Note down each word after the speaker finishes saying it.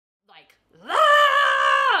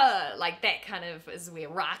like that kind of is where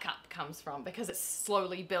rack up comes from, because it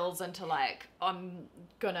slowly builds into like, I'm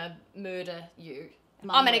gonna murder you.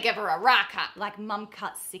 I'm gonna give her a rack up. Like mum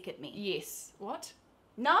cut sick at me. Yes. What?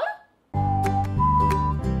 No?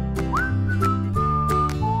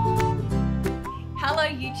 Hello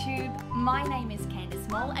YouTube, my name is Candice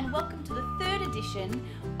and welcome to the third edition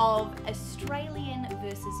of Australian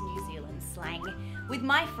versus New Zealand slang with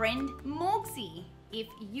my friend Morgsy. If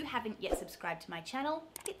you haven't yet subscribed to my channel,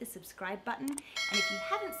 hit the subscribe button, and if you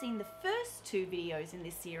haven't seen the first two videos in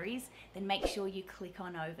this series, then make sure you click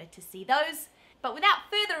on over to see those. But without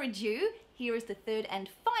further ado, here is the third and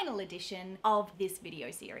final edition of this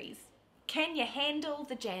video series. Can you handle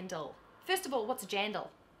the jandal? First of all, what's a jandal?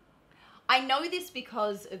 I know this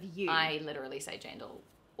because of you. I literally say jandal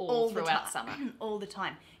all throughout summer. All the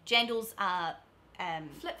time. Jandals are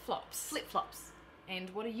flip-flops. Flip-flops. And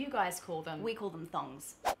what do you guys call them? We call them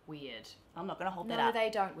thongs. Weird. I'm not going to hold that No, up. they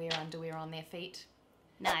don't wear underwear on their feet.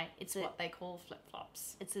 No, it's what they call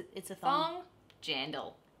flip-flops. It's a thong. Thong,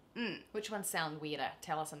 jandal. Which ones sound weirder?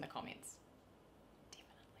 Tell us in the comments.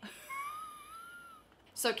 Definitely.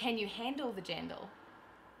 So can you handle the jandal?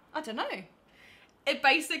 I don't know. It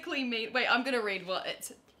basically means... Wait, I'm going to read what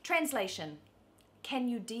it's... Translation. Can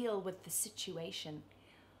you deal with the situation?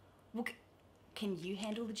 Well, can you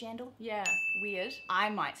handle the jandal? Yeah, weird. I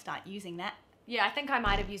might start using that. Yeah, I think I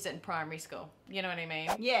might have used it in primary school. You know what I mean?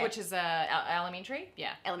 Yeah. Which is elementary?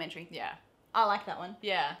 Yeah. Elementary. Yeah. I like that one.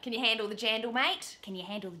 Yeah. Can you handle the jandal, mate? Can you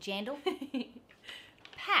handle the jandal?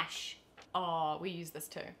 Pash. Oh, we use this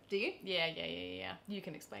too. Do you? Yeah. You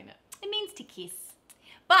can explain it. It means to kiss.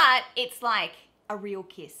 But it's like a real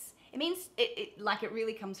kiss. It means it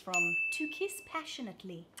really comes from to kiss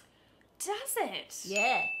passionately. Does it?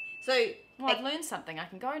 Yeah. So well, I've learned something. I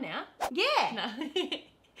can go now. Yeah. No.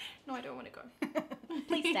 No, I don't want to go.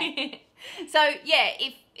 Please stay. So yeah,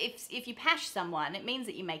 if you pash someone, it means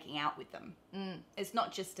that you're making out with them. It's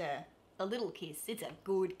not just a little kiss, it's a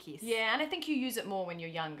good kiss. Yeah, and I think you use it more when you're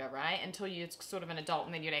younger, right? Until you're sort of an adult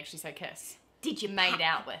and then you'd actually say kiss. Did you made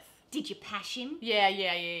out with? Did you pash him? Yeah.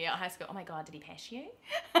 High school. Oh my God, did he pash you?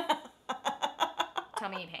 Tell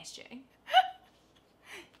me he passed you.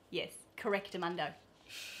 Yes, correctamundo.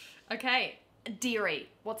 Okay, dairy.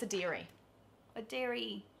 What's a dairy? A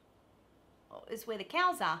dairy is where the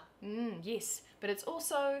cows are. Yes, but it's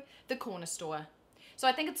also the corner store. So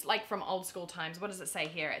I think it's like from old school times. What does it say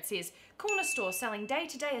here? It says, corner store selling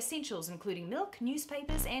day-to-day essentials, including milk,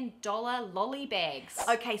 newspapers, and dollar lolly bags.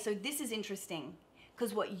 Okay, so this is interesting.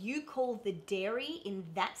 Because what you call the dairy in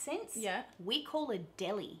that sense, yeah, we call a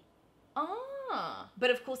deli. Ah. But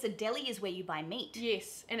of course a deli is where you buy meat.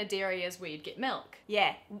 Yes, and a dairy is where you'd get milk.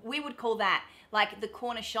 Yeah, we would call that like the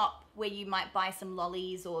corner shop where you might buy some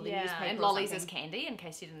lollies or the newspaper and lollies is candy, in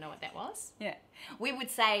case you didn't know what that was. Yeah. We would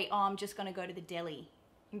say, oh, I'm just going to go to the deli.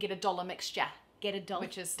 And get a dollar mixture. Get a dollar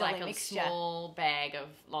Which is dollar like mixture. A small bag of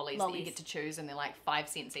lollies that you get to choose, and they're like 5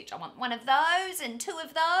 cents each. I want one of those and 2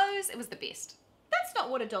 of those. It was the best. That's not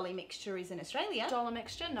what a dolly mixture is in Australia. Dollar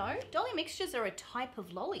mixture? No. Dolly mixtures are a type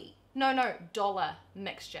of lolly. No, dollar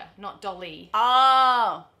mixture, not dolly.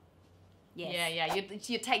 Oh. Yes. Yeah.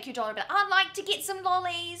 You take your dollar, but I'd like to get some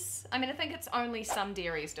lollies. I mean, I think it's only some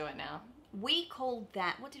dairies do it now. We called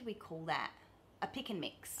that, what did we call that? A pick and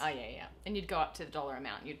mix. Oh, yeah. And you'd go up to the dollar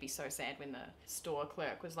amount, and you'd be so sad when the store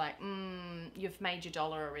clerk was like, you've made your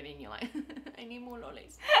dollar already, and you're like, I need more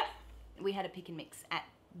lollies. We had a pick and mix at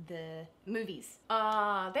the movies.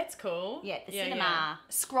 Ah, that's cool. Yeah, the cinema. Yeah.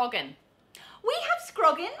 Scroggin. We have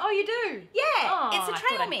Scroggin. Oh, you do? Yeah, oh, it's a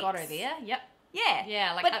trail mix. I got her there. Yep. Yeah.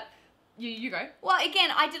 Yeah, like, but, you go. Well,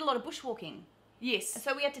 again, I did a lot of bushwalking. Yes.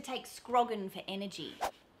 So we had to take Scroggin for energy.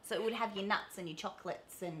 So it would have your nuts and your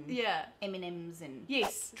chocolates and M&Ms and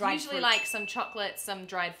dried usually fruit. like some chocolate, some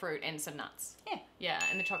dried fruit, and some nuts. Yeah. Yeah,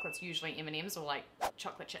 and the chocolate's usually M&Ms or like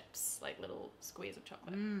chocolate chips, like little squares of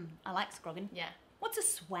chocolate. I like Scroggin. Yeah. What's a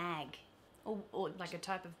swag? Or like a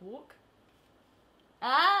type of walk?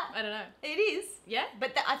 I don't know. It is. Yeah?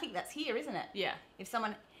 But I think that's here, isn't it? Yeah. If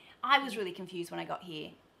someone... I was really confused when I got here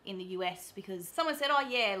in the US because someone said, oh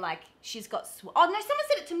yeah, like she's got swag. Oh no, someone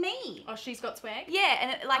said it to me. Oh, she's got swag? Yeah,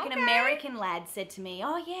 and an American lad said to me,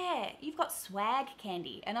 oh yeah, you've got swag,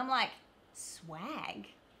 Candy. And I'm like, swag?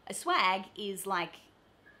 A swag is like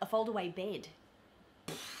a fold-away bed.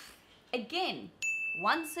 Again,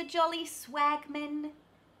 once a jolly swagman,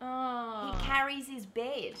 Oh. he carries his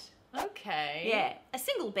bed. Okay. Yeah, a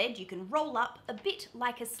single bed you can roll up a bit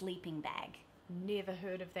like a sleeping bag. Never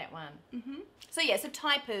heard of that one. So yeah, it's a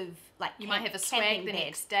type of like You might have a swag the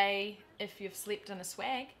next day if you've slept in a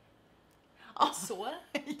swag. Oh. Sore.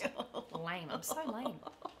 Lame. I'm so lame.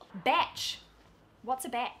 Batch. What's a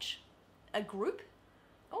batch? a group?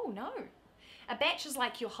 Oh, no. A batch is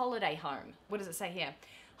like your holiday home. What does it say here?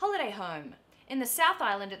 Holiday home. In the South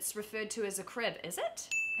Island, it's referred to as a crib. Is it?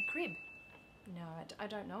 A crib. No, I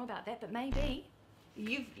don't know about that, but maybe.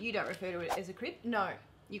 You don't refer to it as a crib? No.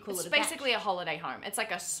 You call It's it a batch. basically a holiday home. It's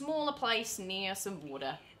like a smaller place near some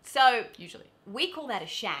water, So usually. we call that a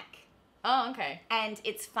shack. Oh, okay. And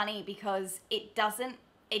it's funny because it doesn't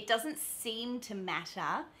seem to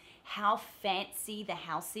matter how fancy the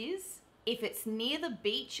house is. If it's near the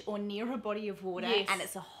beach or near a body of water Yes. and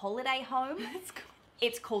it's a holiday home,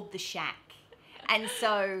 it's called the shack. And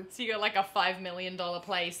so you got like a $5 million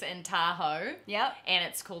place in Tahoe. Yep. And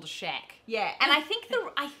it's called a shack. Yeah, and I think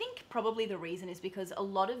probably the reason is because a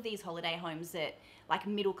lot of these holiday homes that like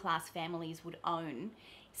middle class families would own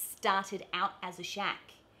started out as a shack.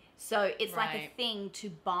 So it's like a Right. thing to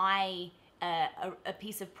buy a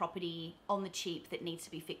piece of property on the cheap that needs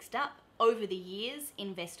to be fixed up. Over the years,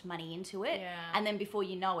 invest money into it, Yeah. and then before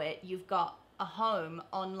you know it, you've got a home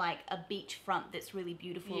on like a beachfront that's really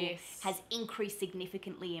beautiful, Yes. has increased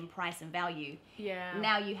significantly in price and value. Yeah.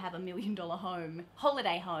 Now you have $1 million home,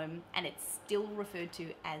 holiday home, and it's still referred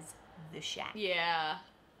to as the shack. Yeah.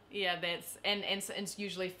 Yeah, and it's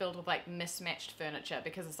usually filled with like mismatched furniture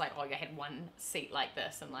because it's like, oh, you had one seat like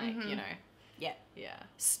this and like, you know. Yeah. Yeah.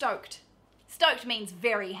 Stoked. Stoked means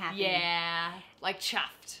very happy. Yeah. Like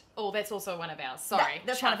chuffed. Oh, that's also one of ours. Sorry.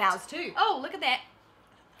 That's one of Chuffed. ours too. Oh, look at that.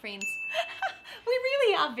 Friends. We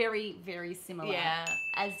really are very, very similar. Yeah.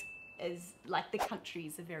 As like the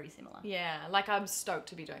countries are very similar. Yeah. Like I'm stoked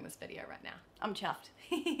to be doing this video right now. I'm chuffed.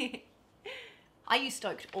 I use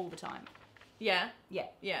stoked all the time. Yeah. Yeah.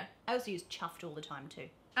 Yeah. I also use chuffed all the time too.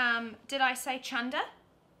 Did I say chunda?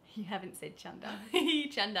 You haven't said chunda.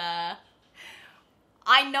 Chunda.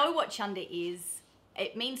 I know what chunda is.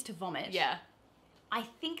 It means to vomit. Yeah. I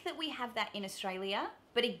think that we have that in Australia,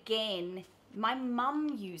 but again, my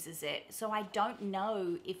mum uses it, so I don't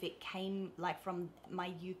know if it came like from my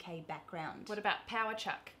UK background. What about power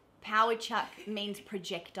chuck? Power chuck means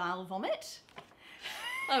projectile vomit.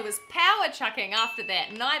 I was power chucking after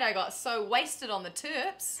that night. I got so wasted on the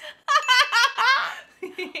terps.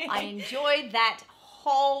 I enjoyed that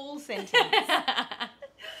whole sentence.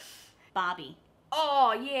 Barbie.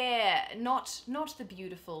 Oh yeah, not the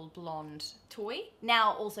beautiful blonde toy.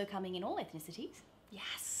 Now also coming in all ethnicities.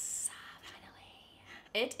 Yes,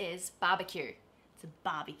 finally. It is barbecue. It's a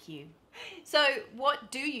barbecue. So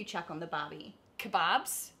what do you chuck on the Barbie?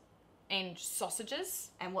 Kebabs and sausages.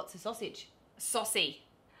 And what's a sausage? Saucy.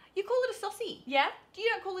 You call it a saucy. Yeah? You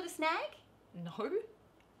don't call it a snag? No,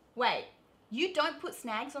 Wait, you don't put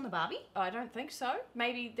snags on the Barbie? I don't think so.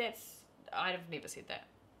 Maybe that's... I've never said that.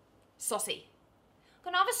 Saucy.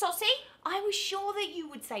 Can I have a saucy? I was sure that you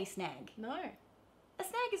would say snag. No. A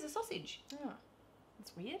snag is a sausage. Oh,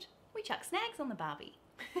 that's weird. We chuck snags on the Barbie.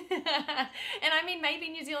 And I mean, maybe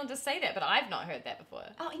New Zealanders say that, but I've not heard that before.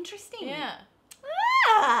 Oh, interesting. Yeah.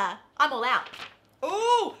 Ah, I'm all out.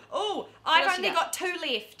 Ooh, I've else you only got? got 2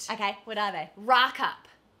 left. Okay, what are they? Rack up.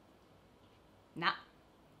 Nah.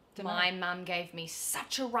 My mum gave me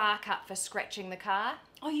such a rack up for scratching the car.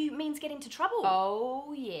 Oh, you means get into trouble.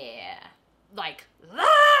 Oh, yeah. Like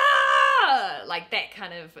that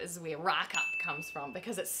kind of is where rack up comes from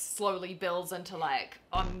because it slowly builds into like,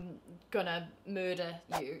 I'm gonna murder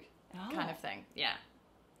you kind of thing. Yeah.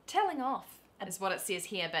 Telling off is what it says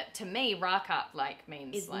here, but to me, rack up like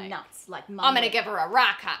means is like... nuts. Like mum. I'm gonna give her a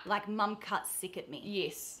rack up. Like mum cut sick at me.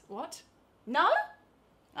 Yes. What? No?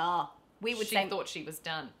 Oh, we would She say thought she was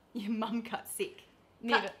done. your mum cut sick.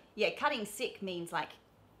 Never. Yeah, cutting sick means like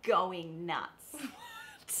going nuts.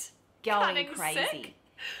 What? Going Cutting crazy. sick?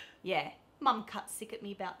 Yeah. Mum cut sick at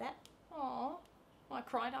me about that. Aw, I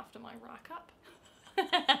cried after my rack up.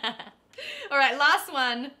 All right, last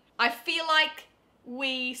one. I feel like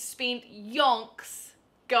we spent yonks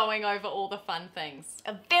going over all the fun things.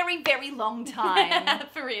 A very, very long time.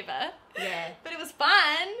 Forever. Yeah. But it was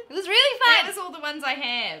fun. It was really That fun. was all the ones I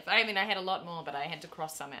have. I mean, I had a lot more, but I had to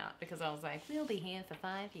cross some out because I was like, we'll be here for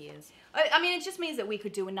 5 years. I mean, it just means that we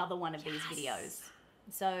could do another one of these videos.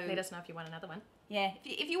 So Let us know if you want another one. yeah,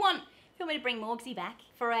 if you want me to bring Morgsy back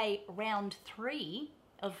for a round 3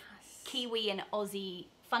 of Kiwi and Aussie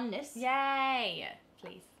funness, Yay.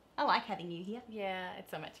 Please. I like having you here. Yeah,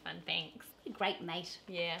 it's so much fun. Thanks. You're a great mate.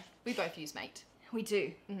 Yeah. We both use mate. We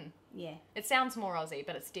do. Mm-hmm. Yeah. It sounds more Aussie,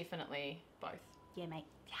 but it's definitely both. Yeah, mate.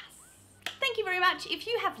 Yes. Thank you very much. If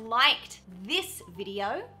you have liked this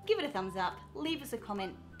video, give it a thumbs up, leave us a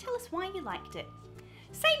comment, tell us why you liked it.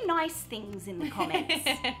 Say nice things in the comments.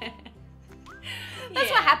 That's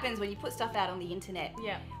Yeah. what happens when you put stuff out on the internet.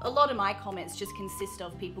 Yeah. A lot of my comments just consist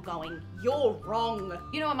of people going, "You're wrong."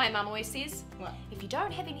 You know what my mum always says? What? If you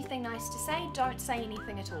don't have anything nice to say, don't say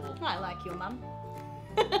anything at all. I like your mum.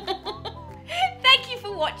 Thank you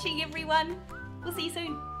for watching, everyone. We'll see you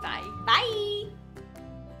soon. Bye. Bye.